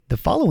The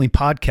following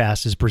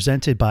podcast is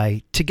presented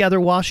by Together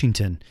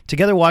Washington.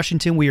 Together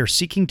Washington, we are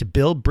seeking to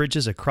build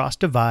bridges across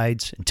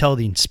divides and tell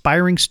the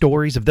inspiring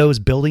stories of those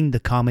building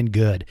the common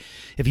good.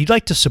 If you'd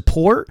like to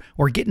support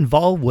or get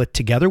involved with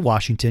Together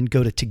Washington,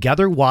 go to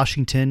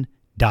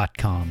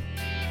togetherwashington.com.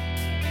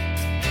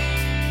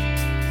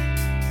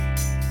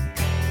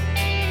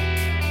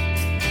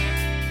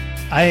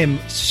 I am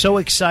so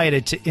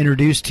excited to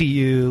introduce to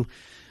you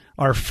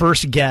our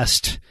first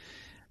guest.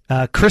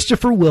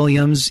 Christopher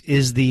Williams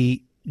is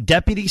the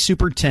Deputy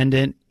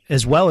Superintendent,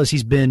 as well as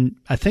he's been,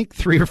 I think,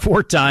 3 or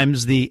 4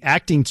 times the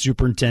Acting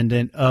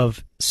Superintendent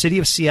of City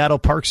of Seattle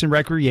Parks and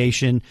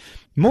Recreation.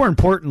 More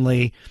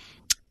importantly,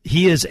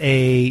 he is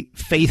a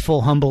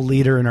faithful, humble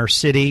leader in our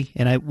city,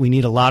 and we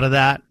need a lot of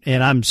that.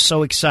 And I'm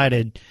so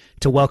excited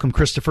to welcome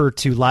Christopher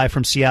to Live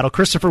from Seattle.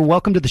 Christopher,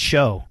 welcome to the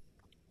show.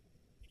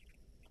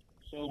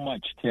 So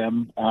much,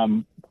 Tim.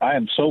 I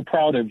am so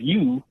proud of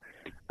you.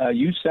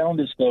 You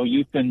sound as though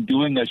you've been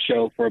doing a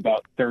show for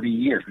about 30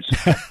 years.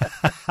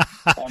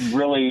 I'm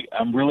really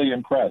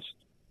impressed.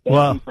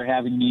 Thank you for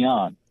having me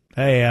on.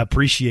 Hey, I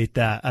appreciate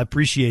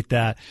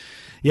that.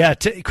 Yeah,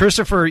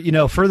 Christopher,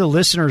 for the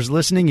listeners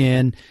listening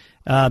in,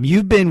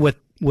 you've been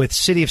with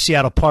City of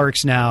Seattle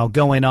Parks now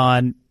going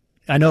on,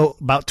 I know,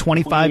 about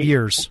 25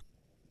 years.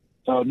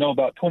 Oh, no,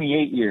 about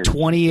 28 years.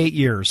 28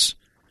 years.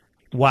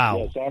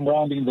 Wow. Yes, I'm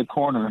rounding the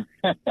corner.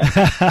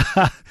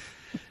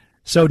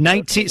 So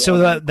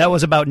that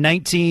was about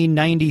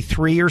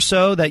 1993 or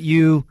so that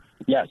you.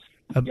 Yes.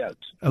 Yes.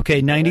 Okay,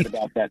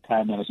 about that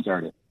time that I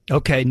started.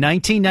 Okay,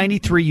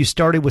 1993. You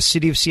started with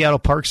City of Seattle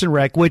Parks and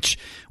Rec, which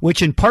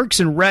in Parks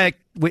and Rec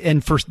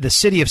and for the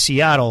City of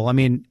Seattle, I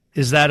mean,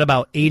 is that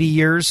about 80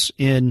 years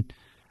in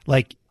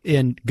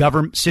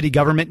city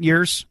government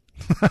years?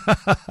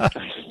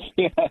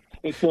 Yeah,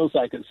 it feels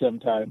like it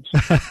sometimes.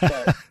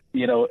 But,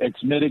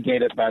 it's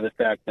mitigated by the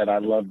fact that I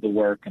love the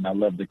work and I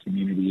love the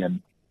community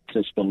and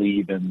just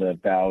believe in the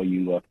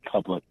value of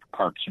public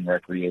parks and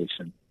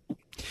recreation.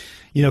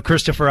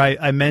 Christopher,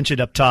 I mentioned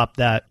up top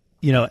that,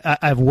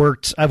 I've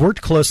worked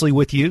closely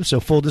with you. So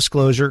full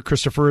disclosure,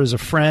 Christopher is a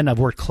friend. I've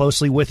worked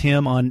closely with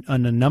him on a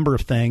number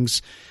of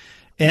things.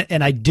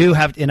 And I do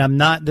have, and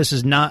this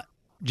is not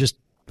just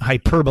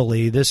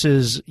hyperbole.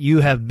 You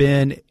have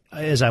been,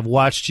 as I've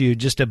watched you,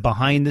 just a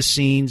behind the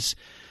scenes,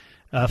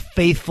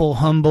 faithful,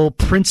 humble,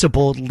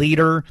 principled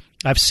leader.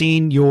 I've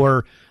seen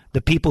the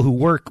people who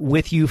work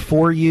with you,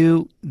 for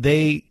you,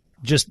 they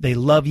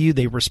love you,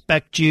 they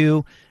respect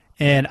you.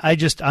 And I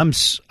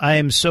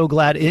am so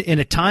glad in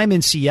a time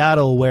in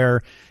Seattle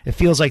where it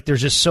feels like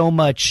there's just so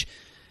much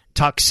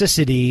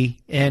toxicity.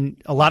 And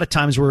a lot of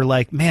times we're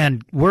like,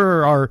 man,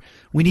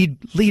 we need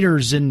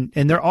leaders, and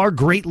there are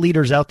great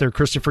leaders out there.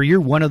 Christopher,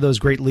 you're one of those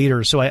great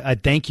leaders. So I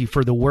thank you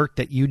for the work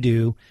that you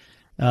do.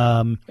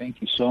 Thank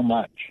you so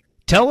much.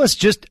 Tell us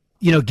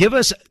give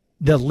us,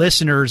 the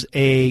listeners,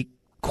 a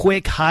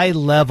quick high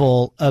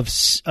level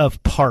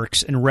of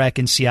parks and rec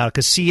in Seattle,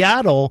 because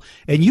Seattle,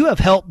 and you have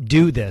helped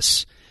do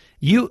this.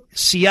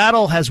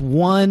 Seattle has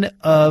one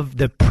of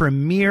the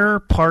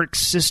premier park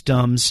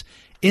systems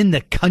in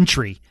the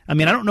country. I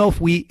mean, I don't know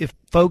if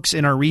folks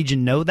in our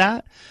region know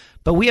that,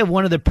 but we have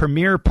one of the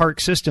premier park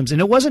systems,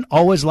 and it wasn't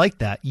always like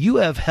that. You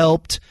have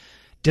helped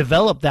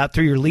develop that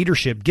through your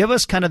leadership. Give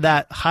us kind of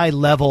that high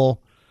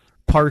level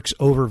parks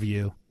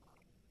overview.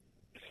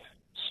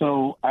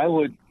 So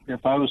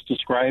if I was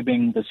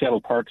describing the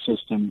Seattle Park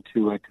System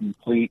to a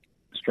complete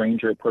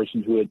stranger, a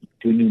person who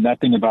knew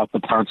nothing about the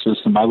park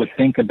system, I would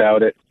think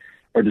about it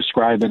or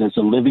describe it as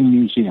a living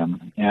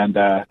museum. And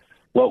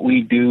what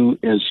we do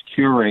is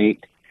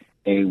curate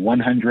a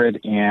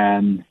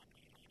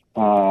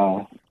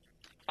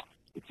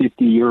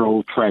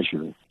 150-year-old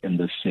treasure in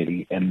this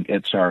city. And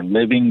it's our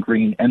living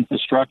green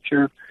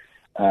infrastructure.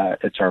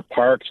 It's our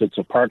parks. It's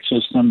a park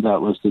system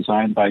that was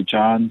designed by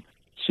John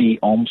C.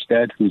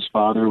 Olmsted, whose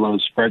father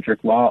was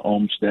Frederick Law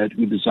Olmsted,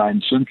 who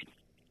designed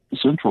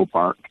Central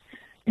Park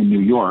in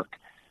New York.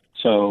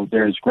 So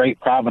there's great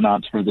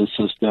provenance for this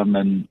system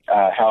and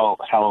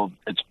how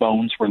its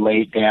bones were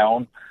laid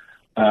down.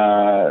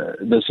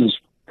 This is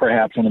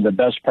perhaps one of the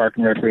best park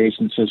and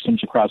recreation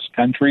systems across the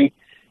country,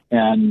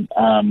 and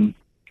I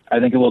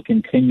think it will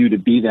continue to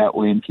be that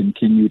way and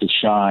continue to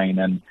shine.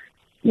 And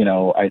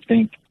I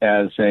think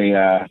as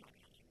a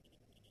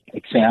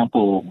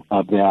example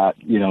of that,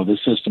 the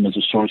system is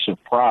a source of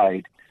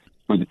pride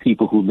for the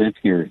people who live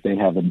here. They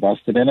have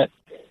invested in it.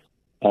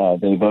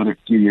 They voted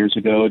a few years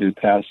ago to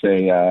pass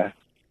a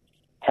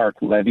park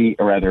levy,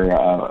 or rather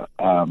a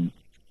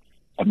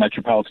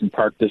Metropolitan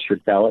Park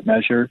District ballot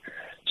measure.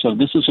 So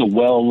this is a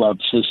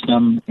well-loved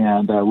system,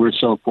 and we're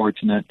so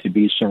fortunate to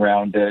be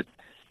surrounded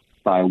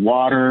by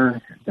water,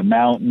 the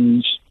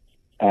mountains,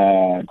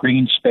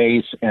 green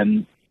space,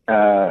 and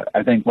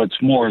I think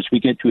what's more is we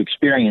get to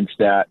experience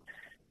that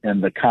in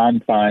the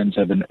confines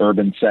of an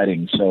urban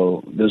setting.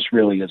 So this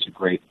really is a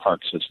great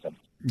park system.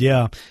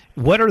 Yeah.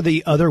 What are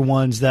the other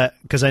ones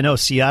because I know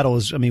Seattle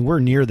we're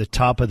near the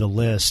top of the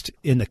list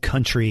in the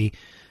country.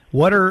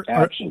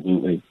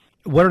 Absolutely.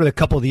 what are the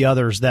couple of the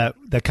others that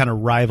kind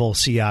of rival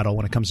Seattle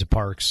when it comes to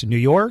parks? New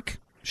York,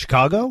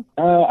 Chicago?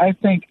 I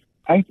think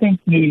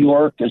New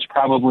York is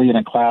probably in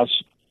a class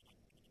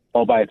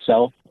all by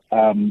itself.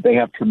 They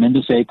have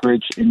tremendous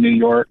acreage in New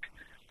York.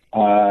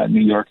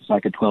 New York is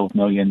like a 12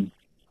 million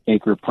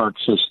acre park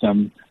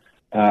system.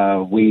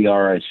 We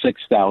are a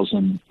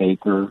 6,000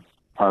 acre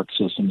park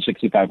system,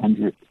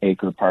 6,500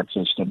 acre park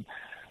system.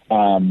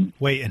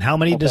 Wait, and how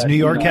many does New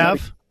York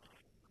have?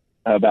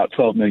 About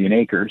 12 million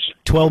acres.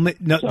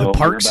 12 no, so the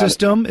park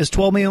system is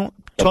 12 million.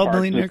 12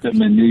 million acres.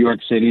 In New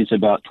York City is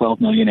about 12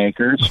 million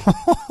acres,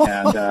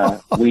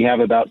 and we have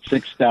about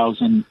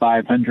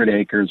 6,500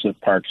 acres of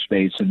park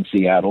space in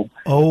Seattle.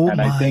 Oh,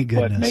 and I think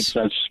goodness. What makes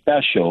us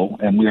special,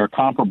 and we are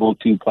comparable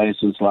to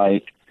places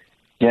like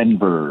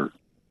Denver,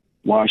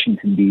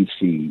 Washington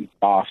D.C.,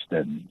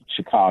 Boston,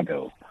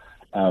 Chicago.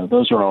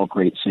 Those are all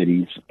great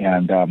cities,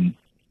 and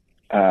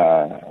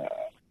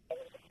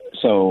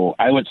so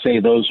I would say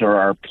those are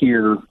our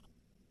peer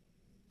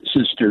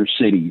sister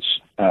cities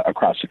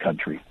across the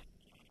country.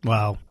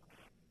 Wow.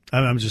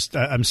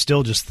 I'm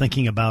still just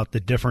thinking about the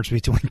difference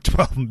between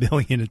 12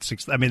 million and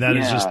 6. I mean, that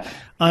is just,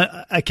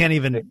 I can't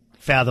even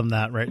fathom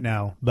that right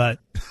now, but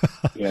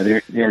yeah,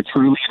 they're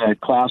truly a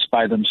class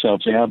by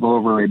themselves. They have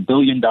over $1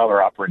 billion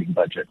operating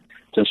budget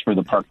just for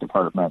the park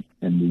department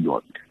in New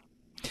York.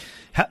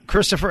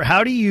 Christopher,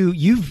 how do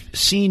you've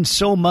seen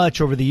so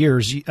much over the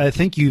years. I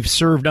think you've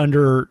served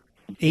under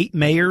 8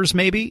 mayors,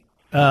 maybe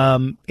 8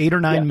 or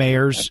 9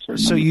 mayors.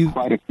 So you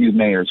quite a few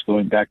mayors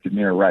going back to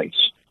Mayor Rice.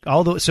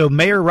 So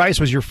Mayor Rice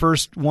was your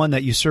first one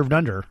that you served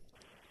under.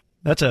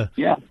 It's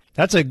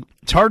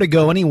hard to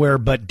go anywhere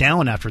but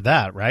down after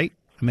that, right?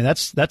 I mean,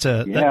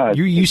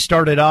 you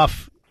started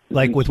off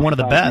like with one of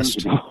the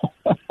best.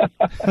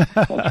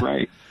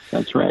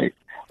 That's right.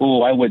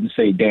 Oh, I wouldn't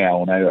say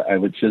down. I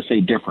would just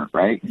say different,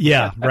 right?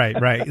 Yeah,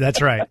 right.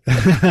 That's right.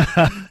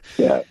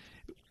 Yeah.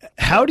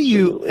 How do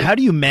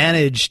you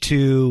manage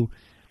to,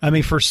 I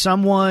mean, for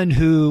someone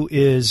who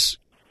is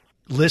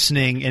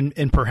listening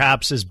and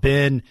perhaps has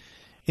been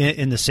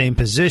in the same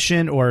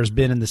position or has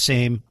been in the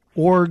same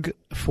org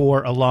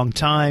for a long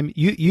time,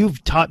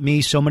 you've taught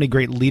me so many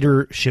great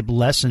leadership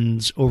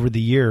lessons over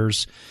the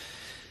years.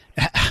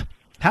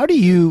 How do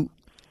you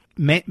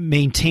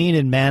maintain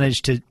and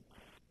manage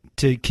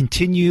to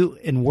continue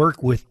and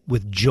work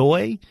with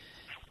joy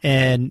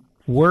and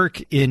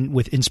work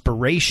with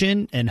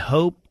inspiration and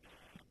hope?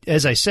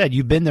 As I said,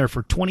 you've been there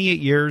for 28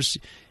 years.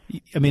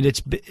 I mean,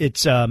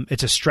 it's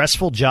a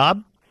stressful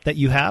job that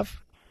you have.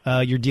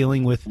 You're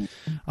dealing with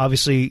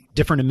obviously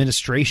different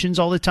administrations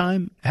all the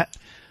time.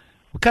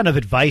 What kind of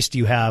advice do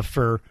you have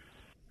for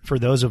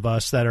those of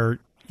us that are,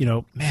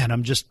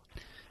 man,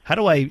 how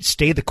do I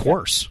stay the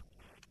course?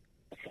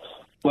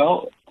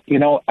 Well,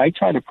 I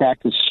try to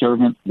practice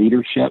servant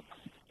leadership,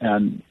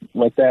 and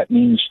what that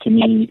means to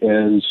me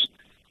is,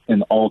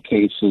 in all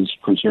cases,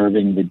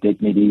 preserving the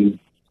dignity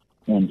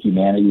and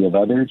humanity of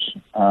others.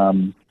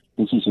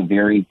 This is a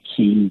very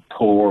key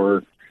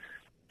core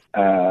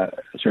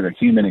sort of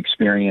human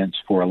experience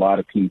for a lot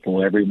of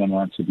people. Everyone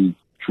wants to be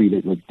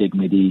treated with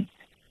dignity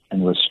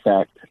and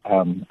respect.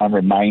 I'm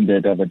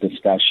reminded of a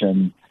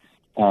discussion,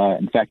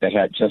 in fact, I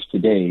had just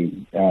today.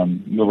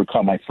 You'll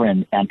recall my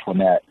friend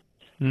Antoinette.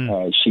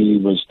 She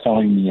was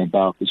telling me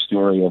about the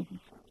story of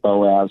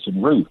Boaz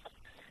and Ruth.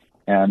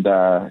 And,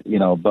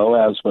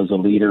 Boaz was a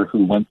leader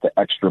who went the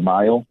extra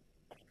mile.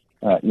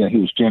 He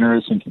was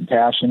generous and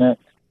compassionate.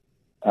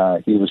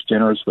 He was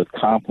generous with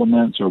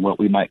compliments, or what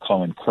we might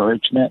call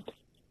encouragement.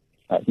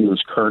 He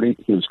was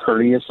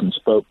courteous and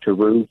spoke to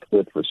Ruth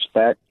with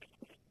respect,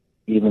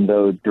 even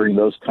though during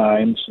those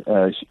times,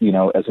 as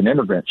an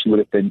immigrant, she would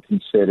have been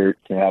considered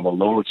to have a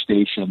lower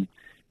station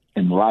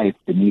in life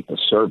beneath a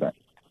servant.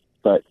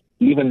 But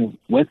even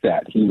with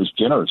that, he was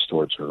generous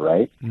towards her,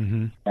 right?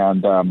 Mm-hmm.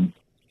 And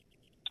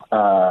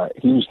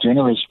he was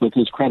generous with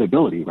his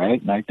credibility,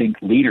 right? And I think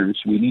leaders,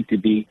 we need to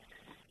be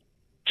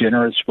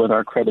generous with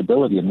our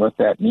credibility, and what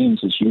that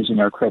means is using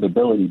our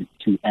credibility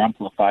to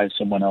amplify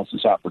someone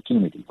else's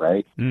opportunity,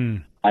 right?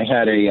 I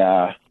had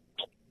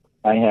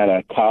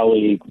a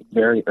colleague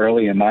very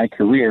early in my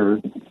career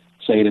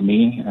say to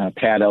me,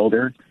 Pat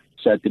Elder,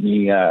 said to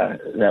me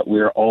that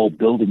we're all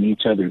building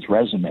each other's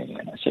resume.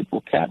 And I said,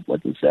 well, Pat,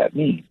 what does that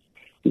mean?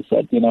 He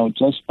said,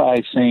 just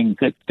by saying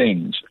good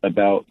things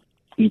about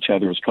each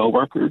other's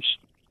coworkers,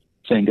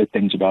 saying good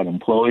things about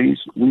employees,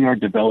 we are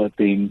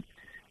developing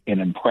an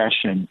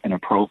impression and a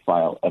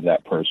profile of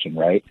that person,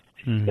 right?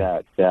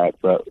 That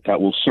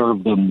will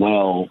serve them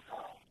well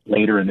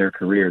later in their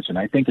careers. And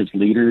I think as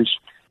leaders,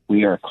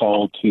 we are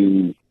called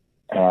to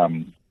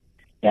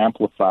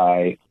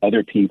amplify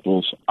other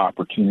people's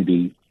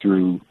opportunity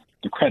through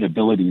the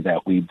credibility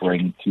that we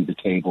bring to the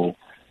table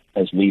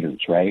as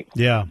leaders, right?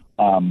 Yeah.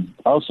 I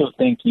also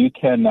think you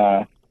can,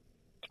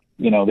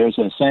 there's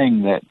a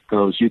saying that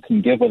goes, you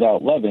can give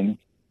without loving,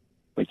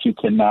 but you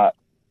cannot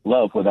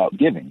love without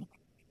giving.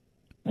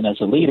 And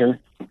as a leader,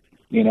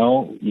 you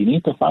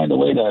need to find a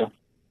way to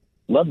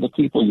love the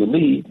people you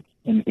lead.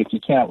 And if you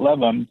can't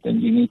love them,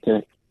 then you need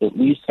to at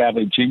least have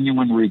a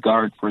genuine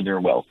regard for their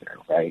welfare,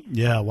 right?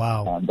 Yeah,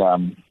 wow. And,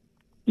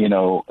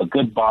 a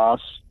good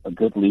boss, a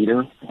good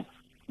leader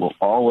will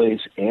always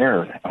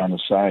err on the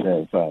side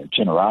of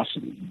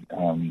generosity.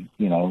 And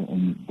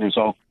there's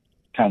all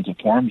kinds of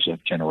forms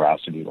of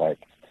generosity, like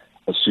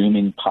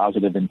assuming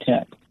positive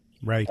intent,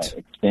 right?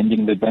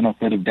 Extending the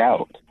benefit of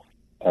doubt,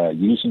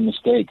 using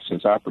mistakes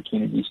as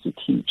opportunities to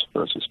teach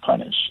versus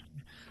punish.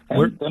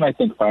 And then I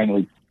think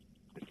finally,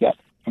 yeah,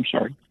 I'm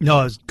sorry.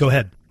 No, go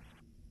ahead.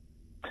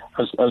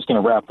 I was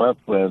going to wrap up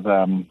with,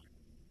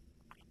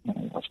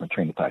 what's my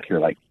train of thought here?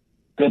 Like,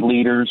 good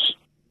leaders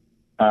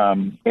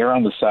err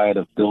on the side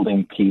of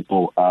building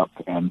people up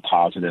and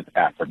positive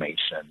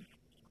affirmation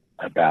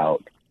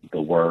about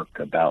the work,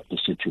 about the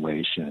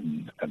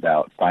situation,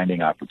 about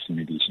finding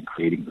opportunities and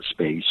creating the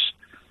space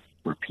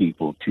for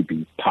people to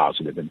be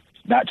positive and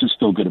not just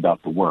feel good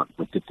about the work,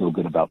 but to feel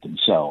good about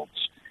themselves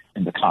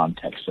in the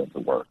context of the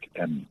work.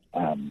 And,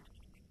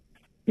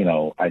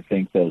 I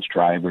think those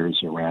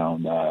drivers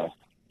around,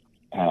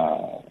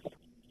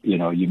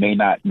 you may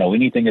not know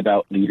anything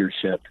about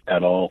leadership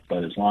at all,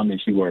 but as long as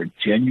you are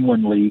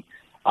genuinely,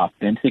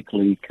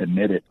 authentically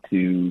committed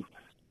to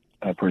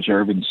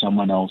preserving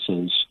someone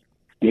else's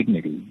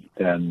dignity,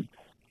 then,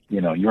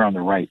 you're on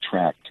the right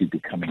track to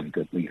becoming a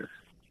good leader.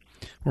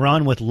 We're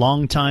on with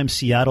longtime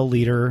Seattle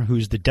leader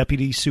who's the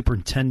Deputy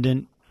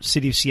Superintendent,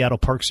 City of Seattle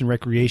Parks and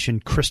Recreation,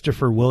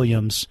 Christopher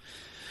Williams.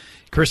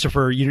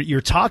 Christopher, you're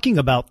talking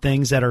about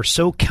things that are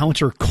so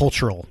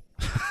countercultural,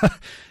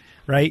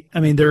 right? I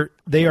mean,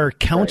 they are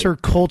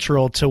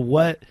countercultural to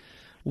what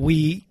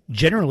we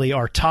generally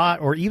are taught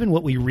or even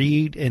what we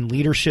read in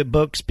leadership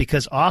books,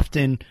 because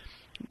often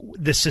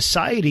the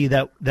society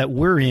that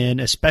we're in,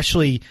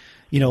 especially,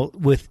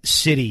 with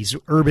cities,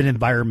 urban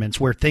environments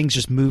where things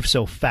just move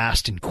so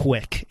fast and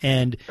quick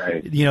and,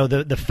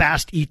 the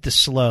fast eat the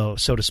slow,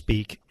 so to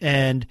speak.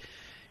 And,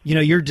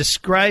 you're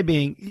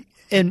describing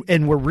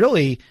and we're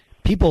really,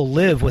 people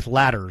live with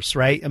ladders,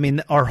 right? I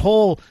mean, our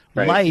whole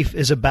life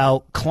is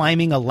about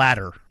climbing a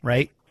ladder,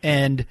 right?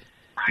 And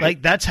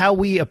like, that's how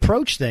we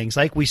approach things.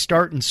 Like, we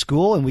start in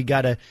school and we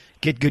got to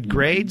get good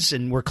grades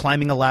and we're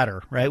climbing a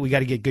ladder, right? We got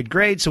to get good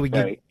grades so we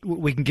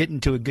can get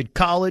into a good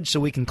college so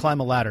we can climb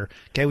a ladder.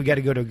 Okay. We got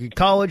to go to a good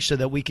college so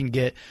that we can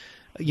get,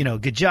 a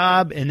good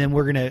job. And then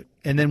when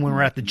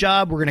we're at the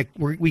job,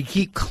 we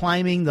keep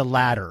climbing the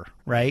ladder,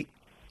 right?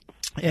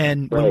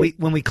 And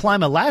when we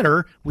climb a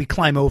ladder, we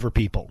climb over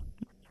people.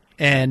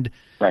 And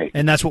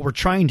that's what we're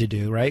trying to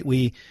do, right?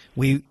 We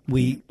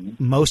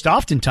most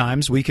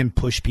oftentimes we can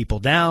push people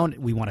down.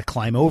 We want to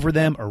climb over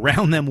them,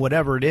 around them,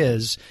 whatever it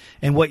is.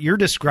 And what you're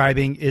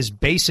describing is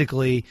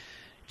basically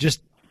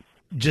just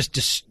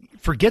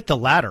forget the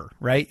ladder,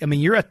 right? I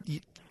mean,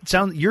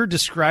 you're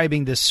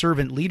describing this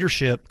servant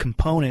leadership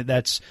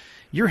component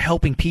you're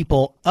helping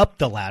people up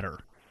the ladder,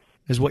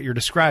 is what you're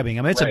describing.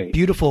 I mean, it's a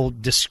beautiful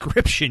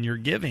description you're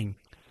giving.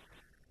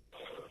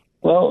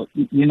 Well,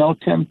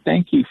 Tim,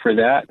 thank you for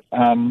that.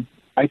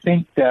 I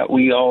think that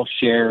we all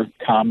share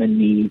common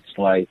needs,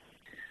 like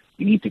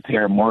we need to pay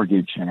our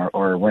mortgage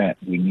or rent.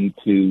 We need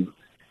to,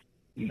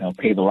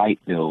 pay the light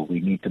bill. We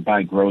need to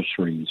buy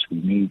groceries.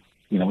 We need,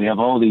 we have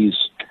all these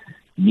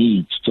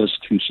needs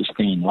just to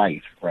sustain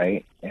life,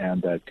 right?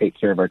 And take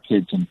care of our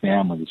kids and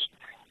families.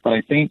 But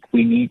I think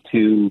we need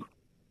to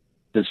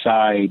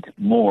decide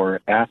more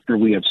after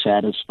we have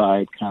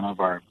satisfied kind of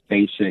our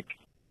basic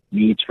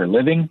needs for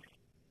living.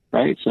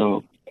 Right.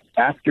 So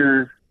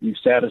after you've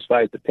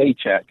satisfied the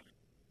paycheck,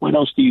 what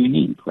else do you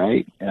need?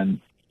 Right. And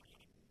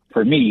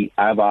for me,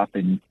 I've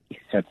often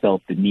have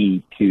felt the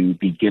need to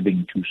be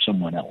giving to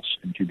someone else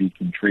and to be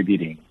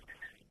contributing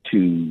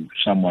to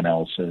someone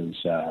else's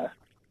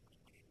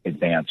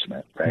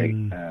advancement. Right.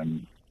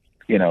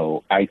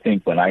 I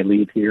think when I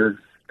leave here,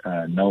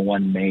 no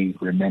one may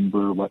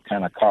remember what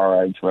kind of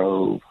car I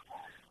drove,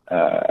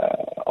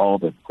 all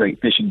the great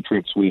fishing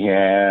trips we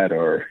had,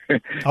 or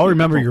I'll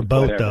remember your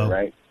boat, whatever, though.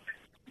 Right.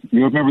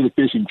 You remember the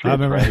fishing trip,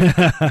 right?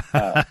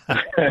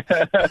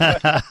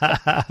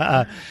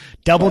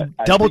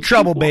 Double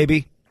trouble,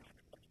 baby.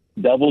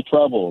 Double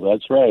trouble.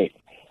 That's right.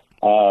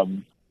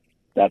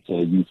 That's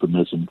a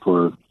euphemism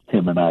for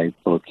Tim and I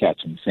both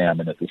catching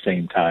salmon at the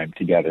same time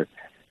together.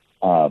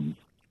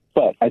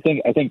 But I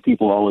think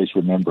people always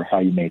remember how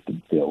you made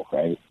them feel,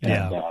 right?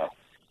 Yeah. And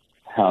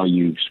how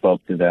you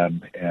spoke to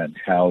them and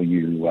how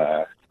you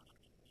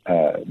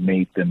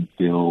made them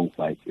feel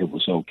like it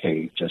was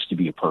okay just to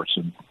be a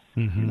person.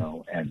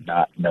 And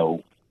not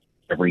know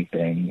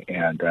everything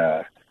and,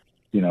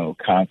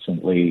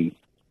 constantly,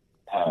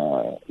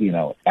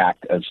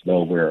 act as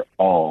though we're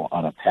all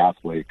on a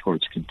pathway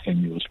towards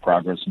continuous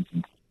progress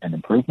and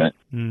improvement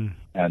and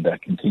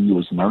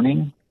continuous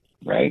learning,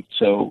 right?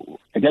 So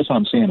I guess what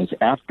I'm saying is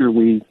after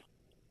we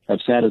have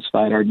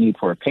satisfied our need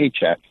for a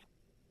paycheck,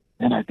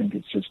 then I think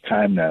it's just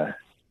time to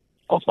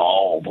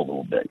evolve a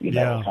little bit,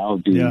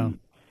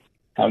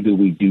 How do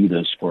we do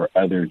this for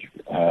other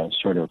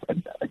sort of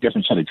a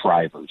different set of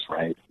drivers,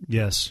 right?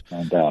 Yes.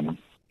 And,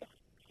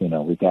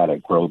 we got to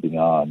grow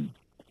beyond,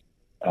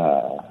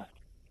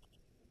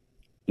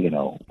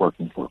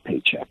 working for a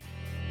paycheck.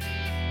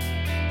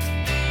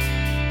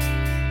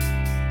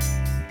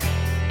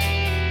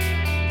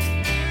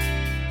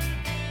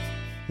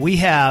 We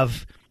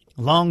have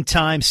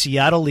longtime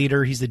Seattle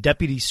leader. He's the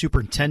Deputy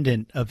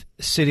Superintendent of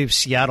City of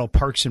Seattle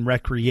Parks and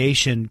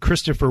Recreation,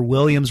 Christopher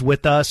Williams,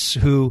 with us,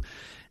 who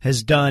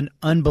has done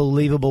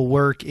unbelievable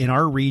work in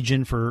our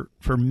region for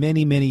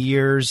many, many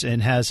years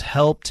and has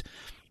helped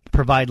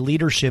provide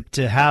leadership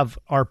to have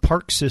our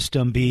park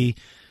system be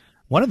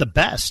one of the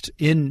best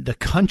in the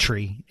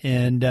country.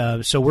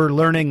 And so we're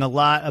learning a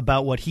lot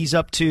about what he's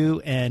up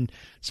to and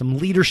some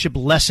leadership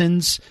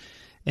lessons.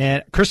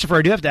 And Christopher,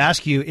 I do have to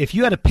ask you, if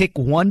you had to pick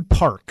one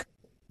park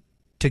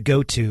to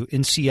go to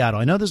in Seattle,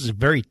 I know this is a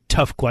very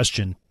tough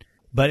question,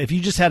 but if you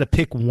just had to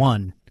pick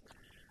one,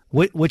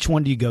 which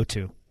one do you go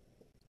to?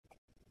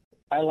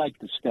 I like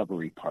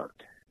Discovery Park.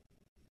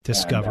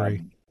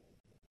 Discovery.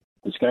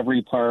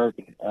 Discovery Park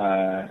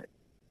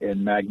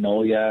in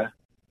Magnolia,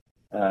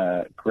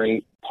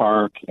 great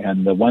park.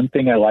 And the one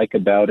thing I like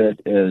about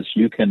it is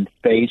you can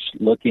face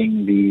looking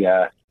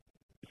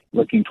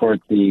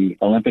toward the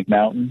Olympic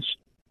Mountains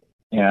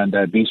and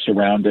be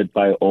surrounded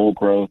by old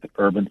growth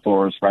urban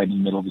forest right in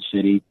the middle of the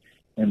city.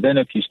 And then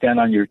if you stand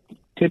on your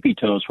tippy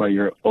toes while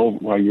you're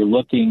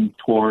looking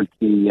toward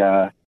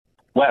the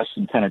west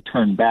and kind of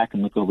turn back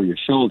and look over your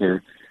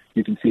shoulder,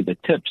 you can see the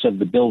tips of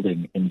the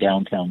building in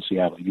downtown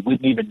Seattle. You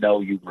wouldn't even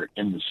know you were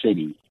in the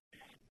city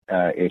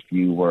if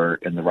you were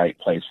in the right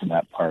place in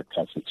that park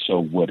because it's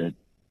so wooded.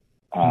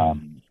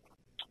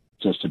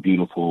 Just a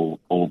beautiful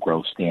old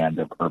growth stand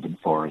of urban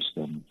forest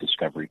in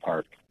Discovery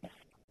Park.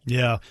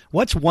 Yeah.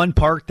 What's one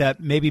park that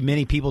maybe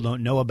many people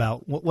don't know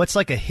about? What's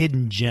like a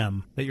hidden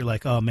gem that you're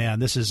like, oh man,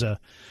 this is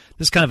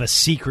kind of a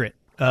secret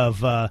of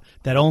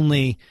that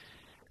only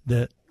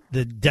the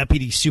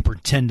deputy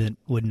superintendent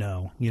would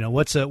know?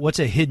 What's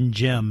a hidden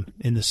gem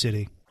in the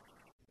city?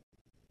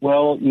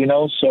 Well,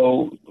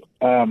 so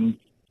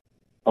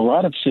a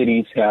lot of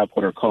cities have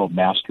what are called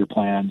master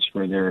plans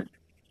for their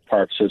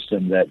park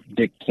system that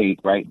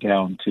dictate right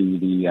down to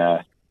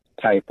the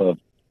type of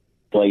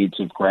blades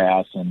of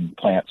grass and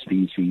plant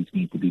species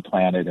need to be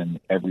planted in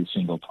every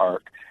single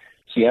park.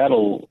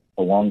 Seattle,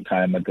 a long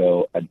time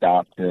ago,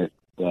 adopted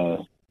the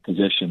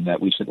position that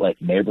we should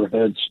let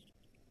neighborhoods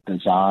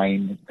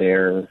design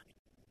their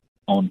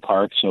own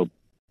parks. So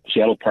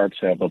Seattle parks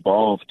have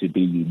evolved to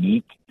be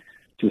unique,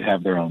 to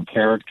have their own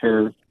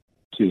character,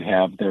 to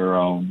have their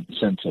own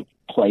sense of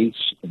place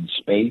and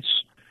space.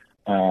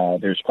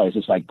 There's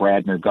places like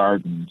Bradner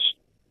Gardens.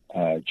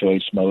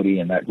 Joyce Modi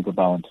and that group of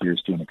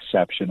volunteers do an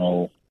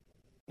exceptional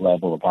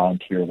level of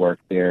volunteer work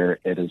there.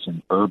 It is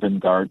an urban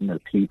garden or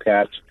pea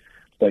patch,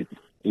 but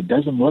it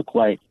doesn't look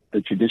like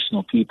the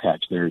traditional pea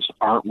patch. There's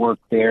artwork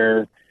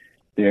there.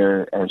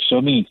 There are so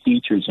many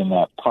features in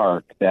that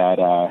park that,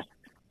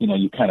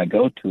 you kind of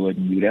go to it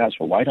and you'd ask,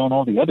 well, why don't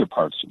all the other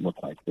parks look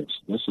like this?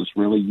 This is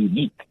really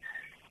unique.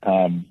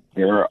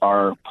 There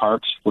are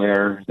parks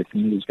where the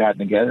community's gotten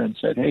together and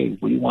said, hey,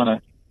 we want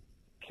to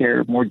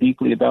care more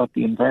deeply about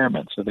the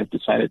environment. So they've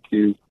decided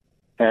to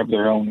have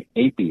their own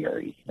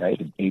apiary, right?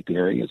 An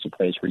apiary is a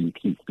place where you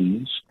keep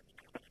bees.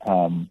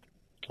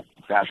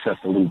 That's at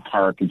the little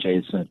park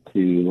adjacent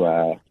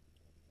to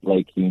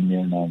Lake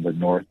Union on the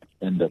north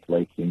end of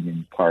Lake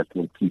Union Park,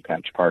 little Pea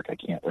Patch Park. I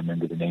can't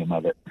remember the name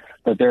of it.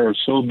 But there are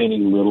so many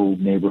little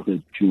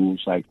neighborhood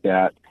jewels like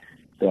that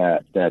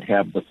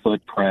have the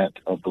footprint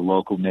of the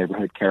local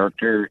neighborhood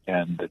character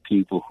and the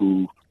people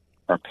who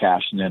are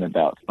passionate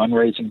about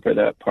fundraising for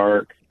that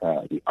park,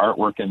 the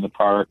artwork in the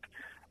park.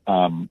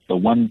 The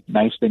one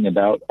nice thing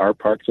about our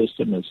park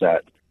system is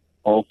that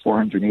all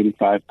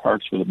 485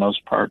 parks, for the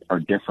most part, are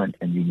different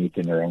and unique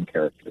in their own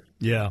character.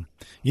 Yeah.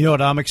 You know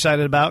what I'm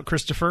excited about,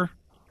 Christopher?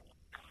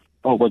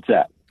 Oh, what's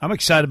that? I'm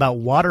excited about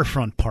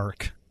Waterfront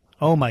Park.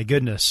 Oh, my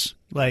goodness.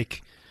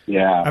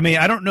 Yeah. I mean,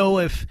 I don't know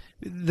if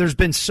there's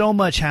been so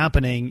much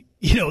happening,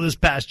 this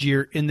past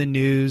year in the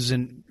news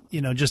and,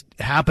 just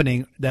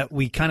happening that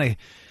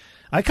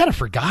I kind of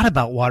forgot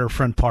about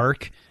Waterfront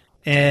Park.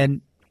 And,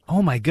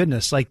 oh, my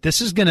goodness,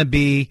 this is going to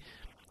be –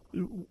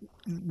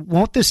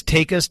 won't this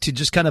take us to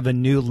just kind of a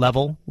new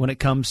level when it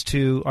comes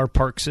to our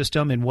park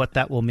system and what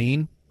that will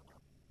mean?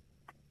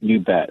 You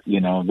bet.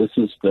 This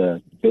is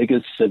the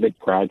biggest civic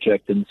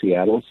project in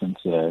Seattle since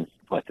the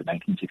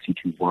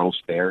 1962 World's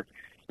Fair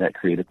that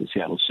created the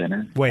Seattle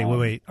Center.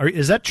 Wait.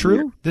 Is that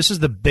true? Yeah. This is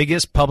the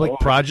biggest public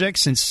project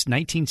since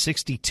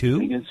 1962?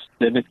 Biggest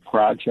civic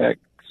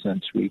project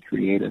since we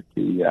created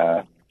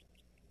the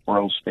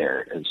World's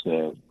Fair is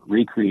the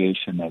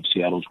recreation of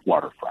Seattle's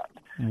waterfront.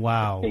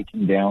 Wow. The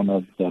taking down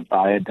of the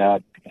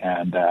viaduct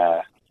and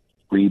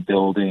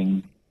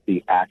rebuilding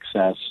the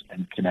access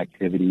and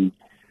connectivity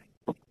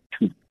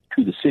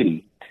to the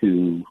city,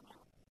 to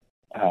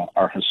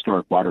our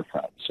historic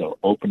waterfront. So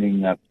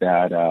opening up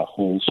that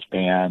whole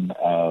span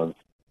of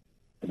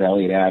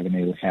Elliott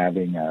Avenue,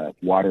 having a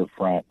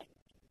waterfront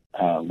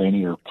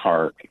linear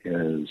park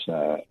is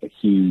a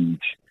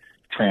huge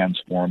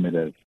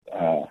transformative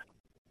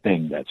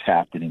thing that's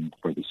happening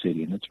for the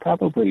city. And it's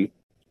probably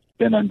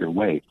been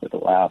underway for the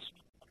last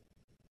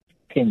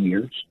 10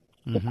 years.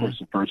 Of course,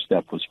 the first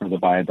step was for the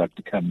viaduct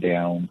to come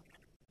down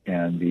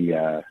and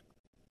the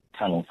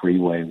tunnel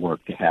freeway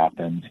work to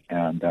happen.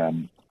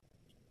 And,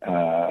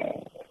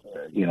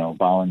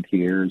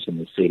 volunteers in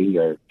the city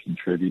are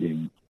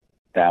contributing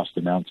vast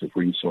amounts of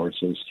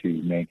resources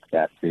to make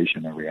that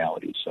vision a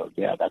reality. So,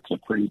 yeah, that's a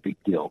pretty big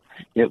deal.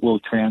 It will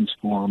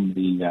transform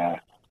the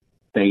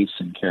face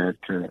and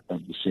character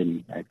of the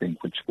city, I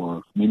think, which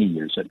for many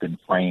years had been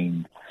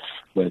framed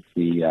with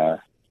the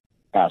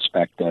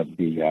aspect of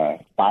the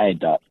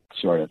viaduct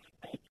sort of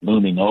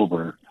looming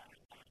over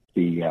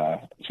the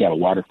Seattle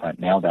waterfront.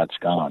 Now that's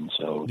gone,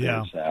 so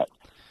there's that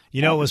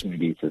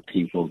opportunity for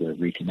people to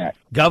reconnect.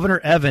 Governor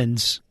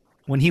Evans,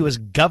 when he was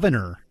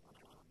governor,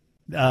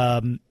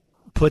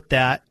 put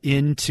that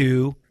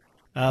into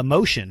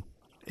motion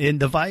in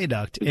the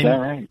viaduct. Is that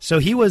right? So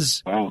he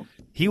was. Wow.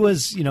 He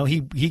was,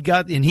 he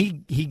got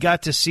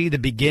to see the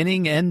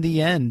beginning and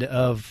the end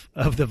of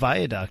the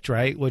viaduct,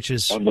 right? Which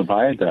is of the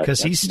viaduct,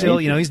 because he's still,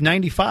 he's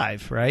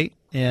 95, right?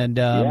 And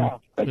yeah,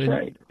 that's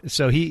right.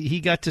 So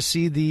he got to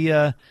see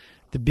the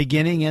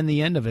beginning and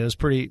the end of it. It was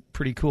pretty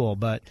cool.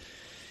 But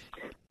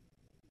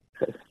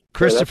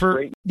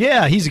Christopher,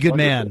 he's a good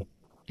man.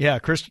 Yeah,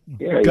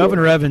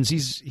 Governor Evans,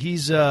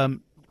 he's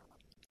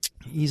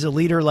a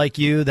leader like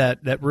you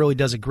that really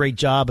does a great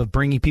job of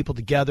bringing people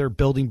together,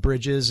 building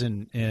bridges,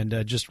 and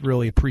just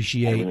really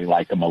appreciate. I really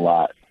like him a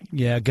lot.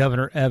 Yeah,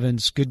 Governor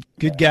Evans, good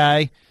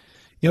guy.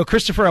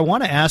 Christopher, I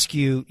want to ask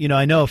you.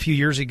 I know a few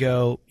years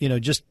ago,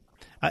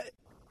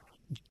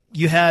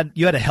 you had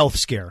a health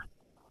scare,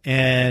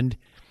 and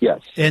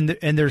yes, and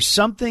there's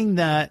something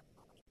that,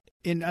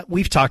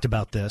 we've talked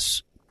about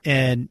this,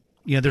 and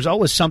there's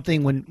always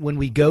something when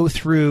we go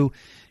through,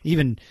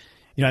 even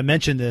I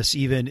mentioned this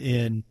even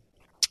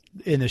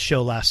in the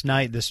show last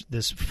night,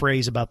 this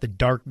phrase about the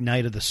dark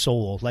night of the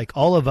soul. Like,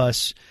 all of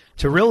us,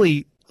 to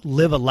really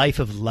live a life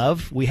of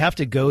love, we have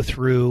to go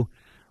through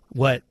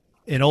what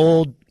an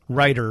old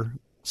writer,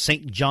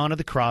 St. John of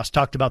the Cross,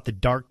 talked about, the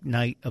dark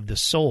night of the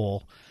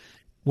soul,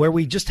 where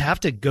we just have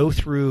to go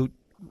through,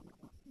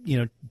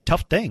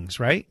 tough things,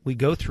 right? We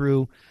go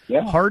through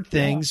hard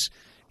things,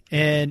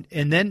 and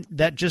then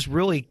that just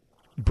really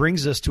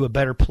brings us to a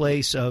better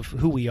place of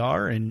who we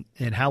are and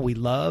how we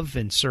love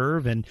and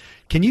serve. And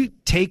can you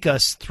take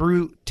us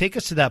to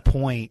that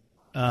point?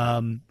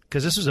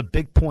 Because this was a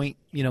big point,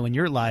 in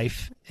your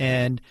life,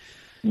 and,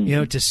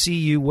 to see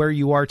you where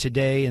you are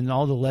today and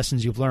all the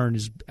lessons you've learned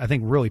is, I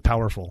think, really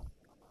powerful.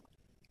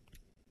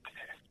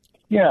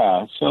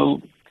 Yeah.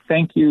 So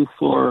thank you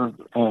for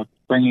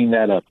bringing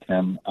that up,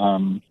 Tim.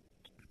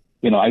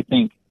 I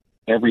think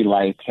every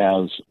life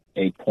has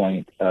a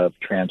point of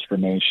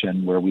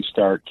transformation where we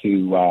start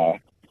to,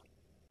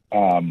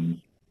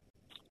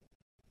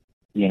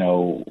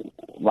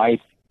 life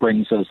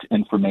brings us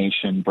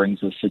information,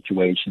 brings us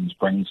situations,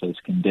 brings us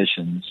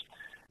conditions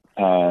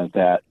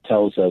that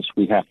tells us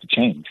we have to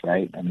change,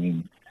 right? I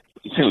mean,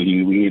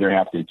 we either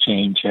have to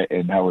change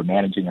in how we're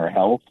managing our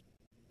health,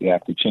 we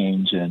have to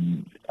change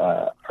in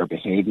our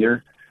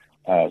behavior.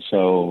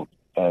 So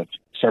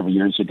several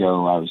years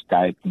ago, I was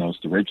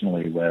diagnosed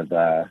originally with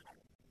a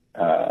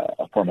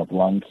form of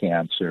lung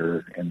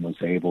cancer and was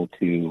able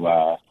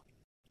to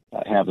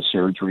have a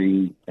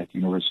surgery at the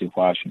University of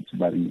Washington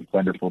by the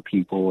wonderful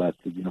people at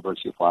the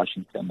University of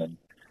Washington, and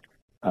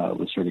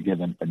was sort of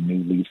given a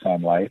new lease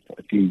on life.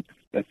 A few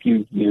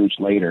years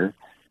later,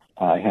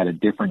 I had a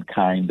different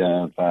kind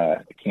of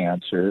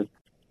cancer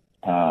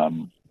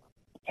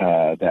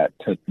that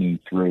took me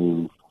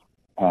through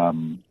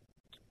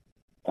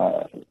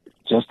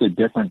just a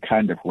different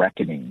kind of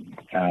reckoning,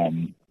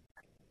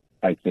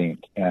 I think.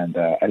 And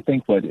I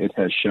think what it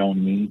has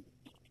shown me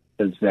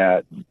is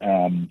that,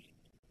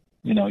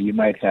 you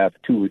might have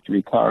 2 or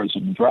 3 cars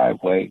in the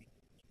driveway,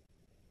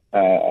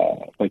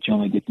 but you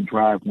only get to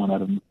drive one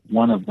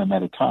of them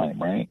at a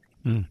time, right?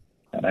 Mm.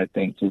 And I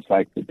think just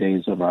like the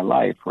days of our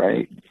life,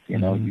 right? You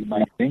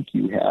might think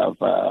you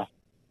have a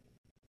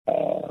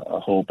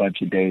whole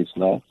bunch of days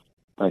left,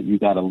 but you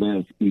got to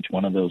live each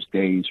one of those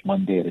days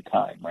one day at a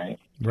time, right?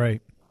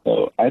 Right.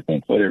 So I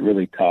think what it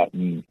really taught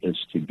me is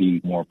to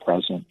be more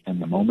present in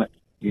the moment.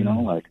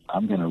 Like,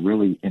 I'm going to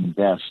really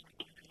invest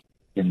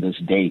in this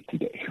day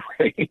today,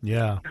 right?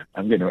 Yeah.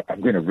 I'm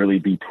gonna really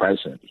be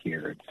present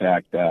here. In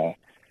fact,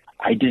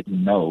 I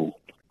didn't know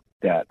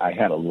that I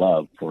had a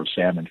love for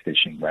salmon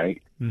fishing,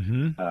 right?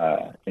 Mm-hmm.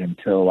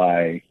 Until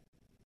I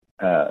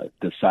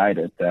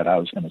decided that I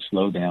was going to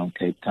slow down,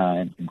 take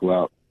time, and go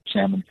out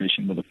salmon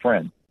fishing with a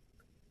friend.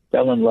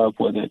 Fell in love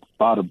with it,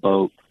 bought a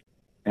boat,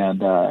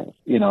 and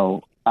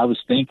I was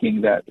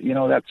thinking that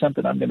that's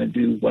something I'm going to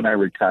do when I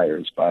retire,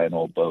 is buy an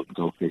old boat and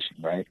go fishing,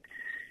 right?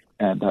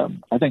 And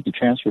I think the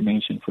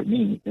transformation for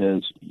me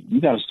is you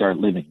got to start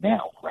living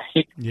now,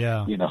 right?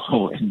 Yeah.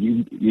 And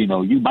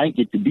you might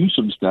get to do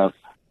some stuff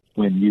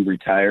when you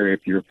retire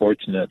if you're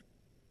fortunate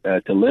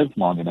to live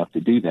long enough to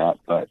do that.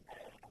 But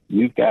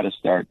you've got to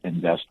start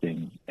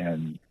investing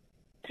in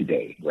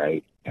today,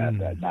 right?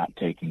 And not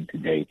taking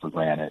today for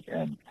granted.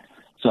 And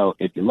so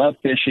if you love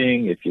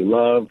fishing, if you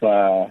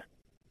love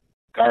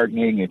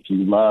gardening, if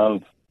you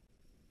love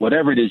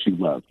whatever it is you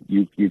love,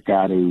 you've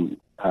got to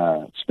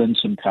spend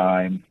some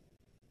time,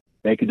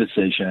 make a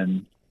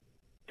decision,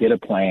 get a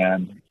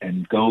plan,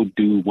 and go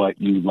do what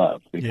you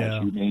love,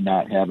 because you may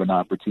not have an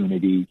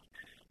opportunity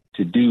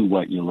to do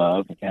what you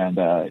love. And,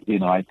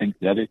 I think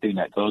the other thing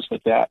that goes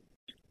with that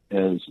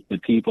is the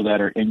people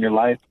that are in your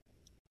life,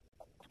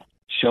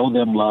 show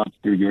them love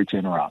through your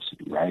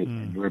generosity, right?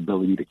 And your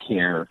ability to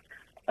care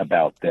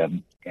about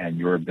them and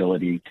your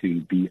ability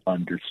to be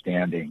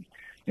understanding.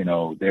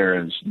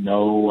 There is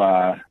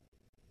no,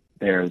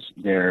 there is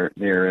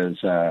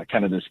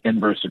kind of this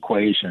inverse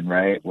equation,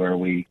 right? Where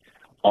we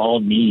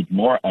all need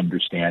more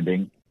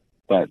understanding,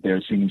 but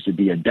there seems to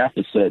be a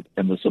deficit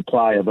in the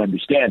supply of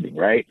understanding,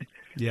 right?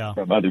 Yeah.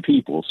 From other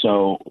people.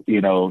 So,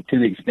 to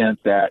the extent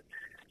that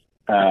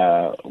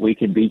we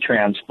can be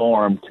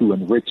transformed to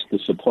enrich the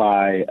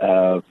supply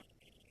of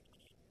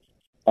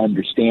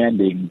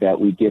understanding that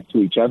we give to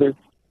each other,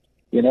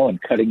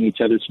 and cutting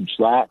each other some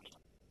slack.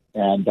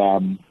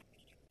 And,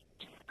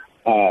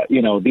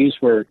 these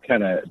were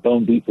kind of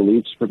bone deep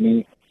beliefs for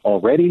me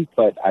already,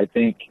 but I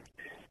think,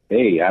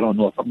 hey, I don't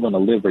know if I'm going to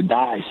live or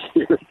die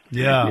here.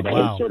 Yeah,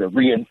 wow. It sort of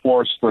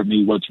reinforced for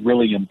me what's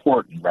really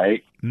important,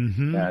 right?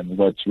 Mm-hmm. And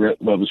what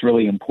was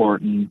really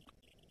important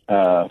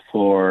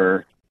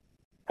for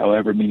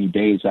however many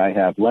days I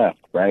have left,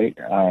 right?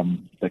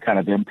 The kind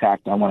of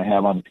impact I want to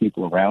have on the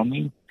people around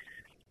me,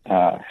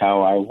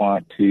 how I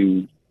want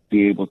to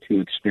be able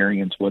to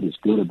experience what is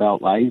good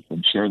about life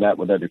and share that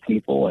with other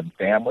people and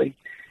family.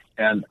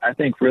 And I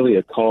think really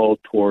a call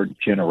toward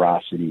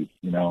generosity,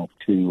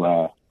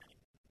 to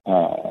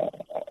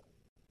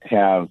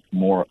have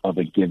more of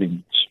a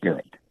giving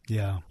spirit.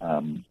 Yeah.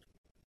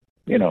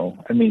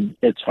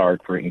 It's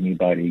hard for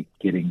anybody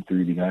getting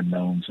through the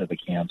unknowns of a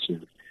cancer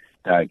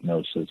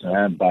diagnosis. And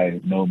I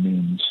by no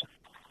means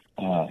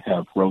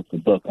have wrote the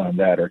book on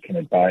that or can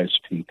advise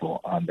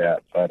people on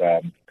that. But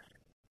I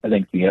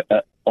think the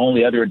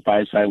only other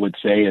advice I would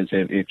say is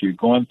if you're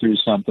going through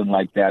something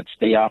like that,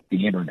 stay off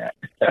the internet.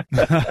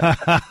 Because,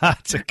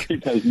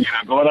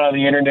 going on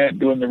the internet,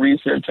 doing the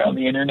research on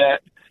the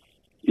internet,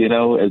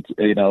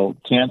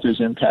 cancers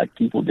impact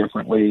people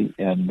differently,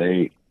 and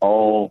they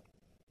all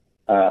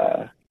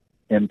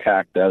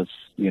impact us,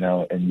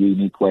 in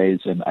unique ways.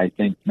 And I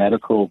think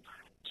medical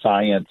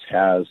science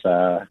has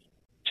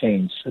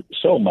changed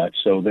so much.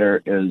 So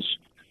there is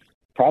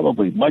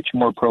probably much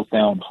more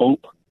profound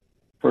hope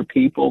for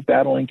people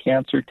battling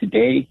cancer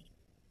today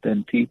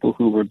than people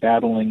who were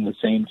battling the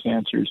same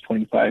cancers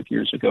 25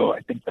 years ago.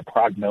 I think the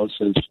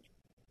prognosis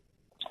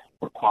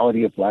for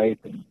quality of life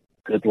and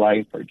good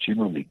life are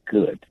generally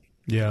good.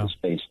 Yeah.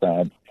 Just based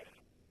on.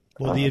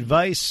 Well, the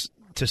advice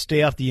to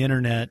stay off the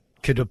internet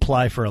could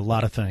apply for a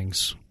lot of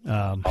things.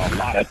 A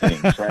lot of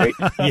things, right?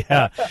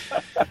 Yeah.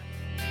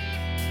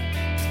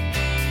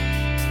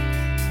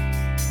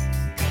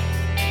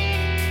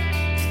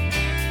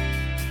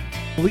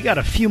 We got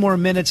a few more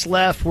minutes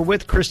left. We're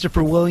with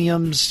Christopher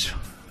Williams,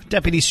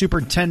 Deputy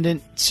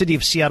Superintendent, City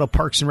of Seattle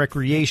Parks and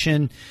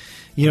Recreation.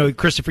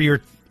 Christopher, you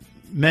were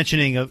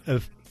mentioning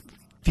a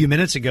few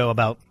minutes ago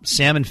about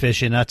salmon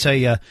fishing. I'll tell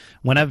you,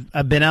 when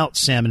I've been out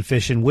salmon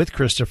fishing with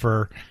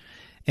Christopher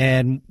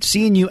and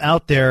seeing you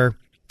out there,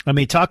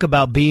 talk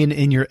about being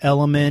in your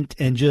element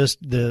and just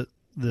the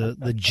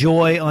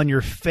joy on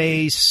your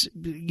face,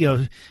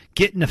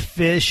 getting a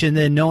fish and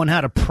then knowing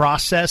how to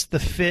process the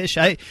fish.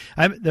 I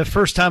the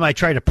first time I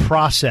tried to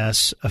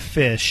process a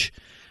fish,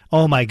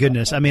 oh my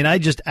goodness. I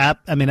just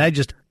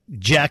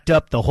jacked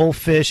up the whole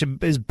fish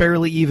and is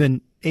barely even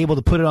able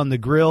to put it on the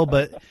grill.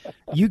 But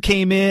you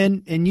came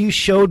in and you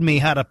showed me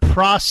how to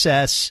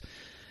process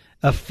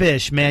a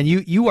fish, man.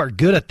 You are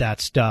good at that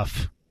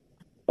stuff.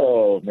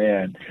 Oh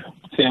man,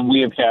 Tim,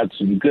 we have had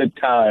some good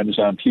times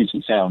on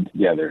Puget Sound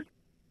together.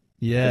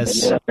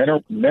 Yes.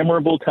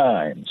 Memorable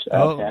times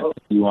out with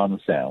you on the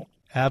Sound.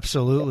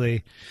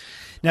 Absolutely.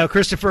 Now,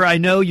 Christopher, I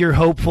know you're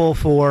hopeful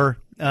for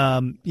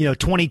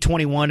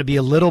 2021 to be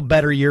a little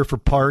better year for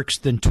parks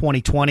than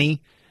 2020,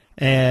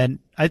 and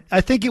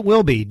I think it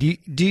will be. Do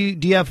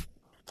you have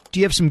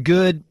some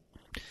good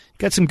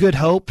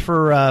hope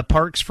for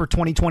parks for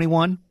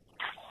 2021?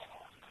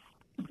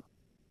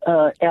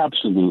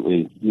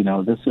 Absolutely.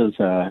 This is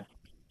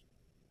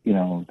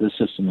this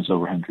system is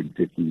over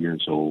 150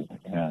 years old,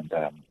 and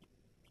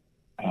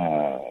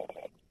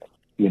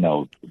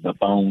the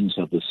bones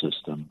of the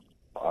system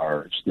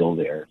are still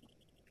there.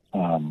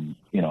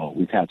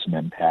 We've had some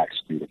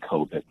impacts due to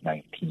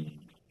COVID-19,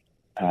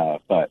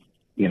 but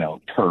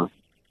turf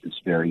is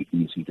very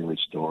easy to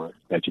restore.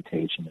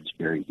 Vegetation is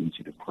very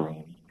easy to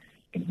prune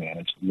and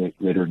manage.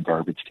 Litter and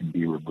garbage can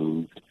be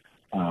removed.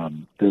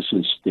 This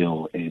is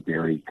still a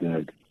very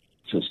good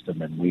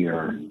system, and we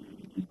are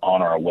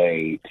on our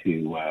way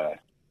to,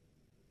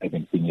 I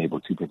think, being able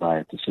to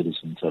provide the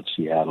citizens of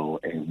Seattle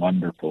a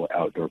wonderful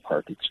outdoor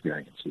park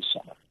experience this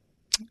summer.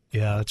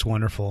 Yeah, that's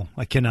wonderful.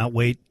 I cannot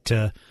wait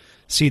to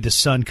see the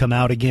sun come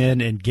out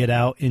again and get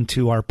out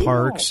into our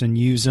parks and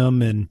use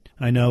them. And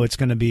I know it's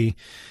going to be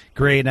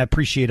great, and I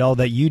appreciate all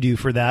that you do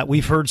for that.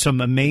 We've heard some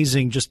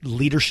amazing just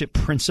leadership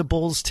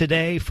principles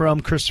today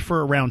from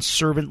Christopher around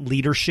servant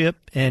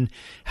leadership and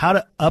how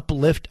to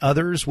uplift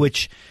others,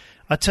 which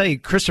I'll tell you,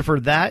 Christopher,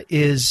 that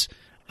is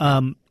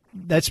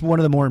that's one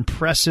of the more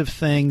impressive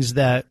things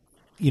that,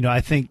 you know,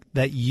 I think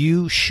that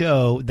you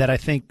show, that I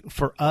think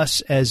for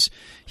us as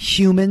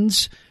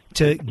humans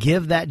to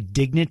give that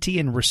dignity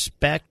and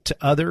respect to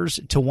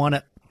others, to want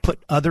to put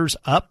others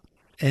up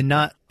and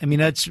not, I mean,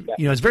 that's, you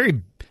know, it's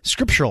very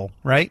scriptural,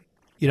 right?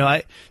 You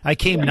know, I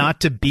came not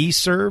to be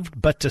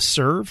served, but to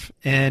serve.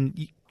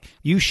 And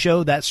you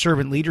show that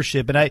servant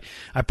leadership. And I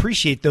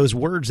appreciate those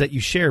words that you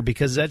share,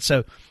 because that's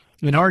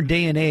in our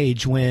day and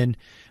age when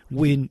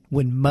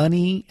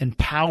money and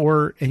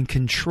power and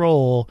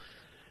control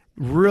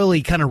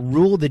really kind of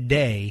rule the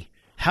day,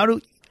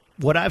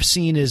 what I've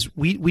seen is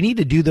we need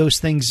to do those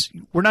things.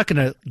 We're not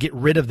going to get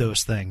rid of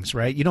those things,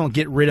 right? You don't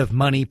get rid of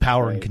money,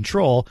 power, and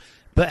control.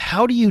 But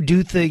how do you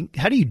do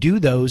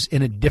those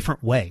in a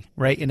different way,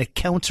 right? In a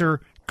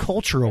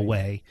counter-cultural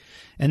way.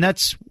 And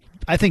that's,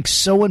 I think,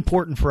 so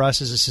important for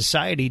us as a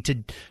society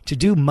to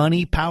do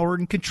money, power,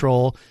 and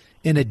control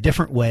in a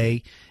different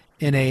way,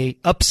 in a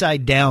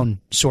upside-down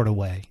sort of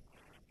way.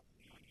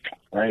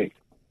 Right.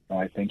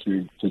 I think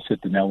you just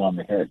hit the nail on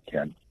the head,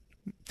 Ken.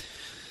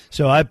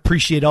 So I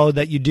appreciate all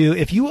that you do.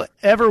 If you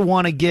ever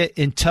want to get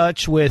in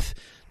touch with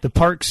the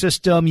park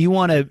system, you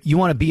want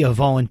to be a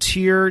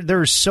volunteer,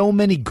 there are so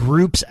many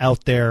groups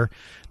out there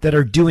that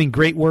are doing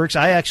great works.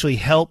 I actually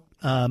help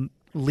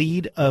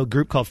lead a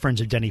group called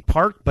Friends of Denny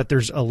Park, but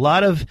there's a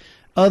lot of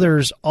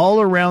others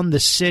all around the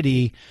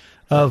city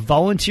of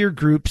volunteer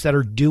groups that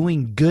are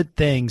doing good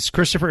things.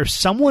 Christopher, if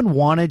someone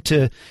wanted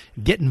to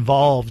get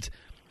involved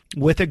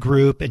with a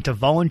group and to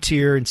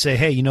volunteer and say,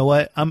 hey, you know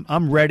what,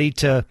 I'm ready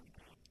to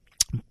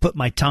put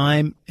my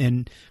time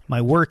and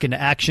my work into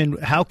action,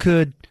 how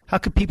could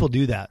people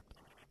do that?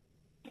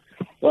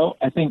 Well,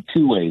 I think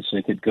two ways.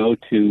 They could go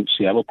to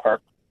Seattle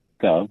Park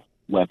Gov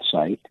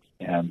website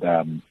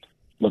and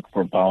look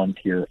for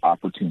volunteer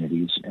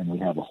opportunities, and we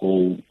have a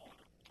whole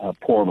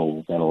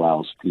portal that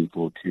allows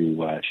people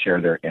to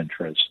share their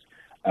interest.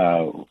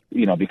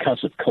 You know,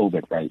 because of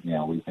COVID right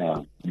now, we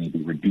have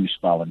maybe reduced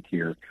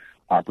volunteer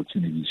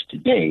opportunities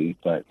today,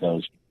 but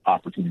those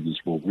opportunities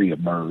will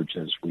reemerge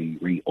as we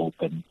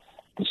reopen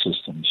the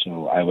system.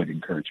 So I would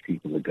encourage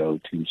people to go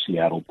to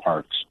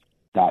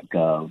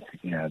seattleparks.gov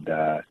and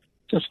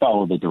just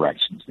follow the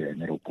directions there,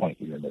 and it'll point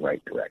you in the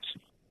right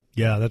direction.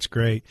 Yeah, that's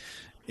great.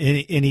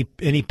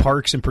 Any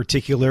parks in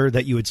particular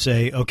that you would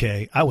say,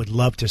 okay, I would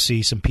love to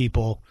see some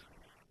people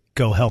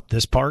go help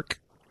this park?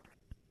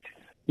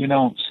 You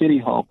know, City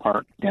Hall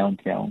Park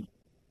downtown,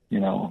 you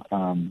know,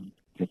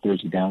 if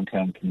there's a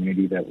downtown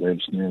community that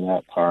lives near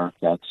that park,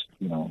 that's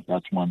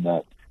one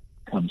that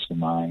comes to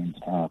mind.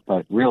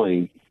 But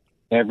really,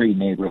 every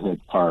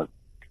neighborhood park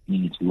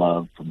needs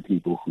love from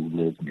people who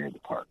live near the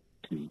park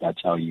too.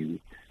 That's how you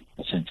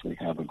essentially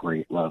have a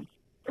great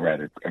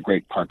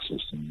great park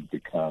system,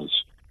 because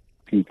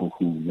people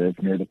who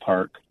live near the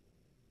park,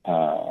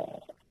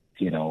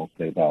 you know,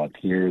 they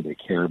volunteer, they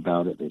care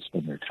about it, they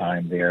spend their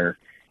time there,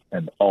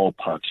 and all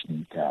parks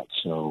need that.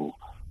 So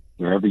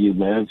wherever you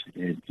live,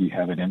 if you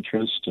have an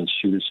interest, just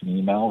shoot us an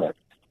email at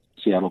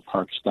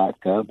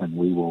seattleparks.gov, and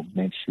we will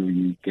make sure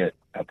you get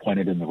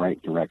pointed in the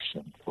right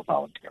direction for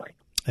volunteering.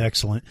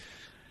 Excellent.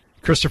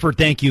 Christopher,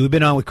 thank you. We've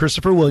been on with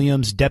Christopher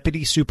Williams,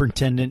 Deputy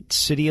Superintendent,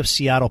 City of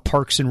Seattle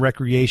Parks and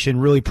Recreation.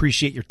 Really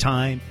appreciate your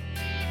time.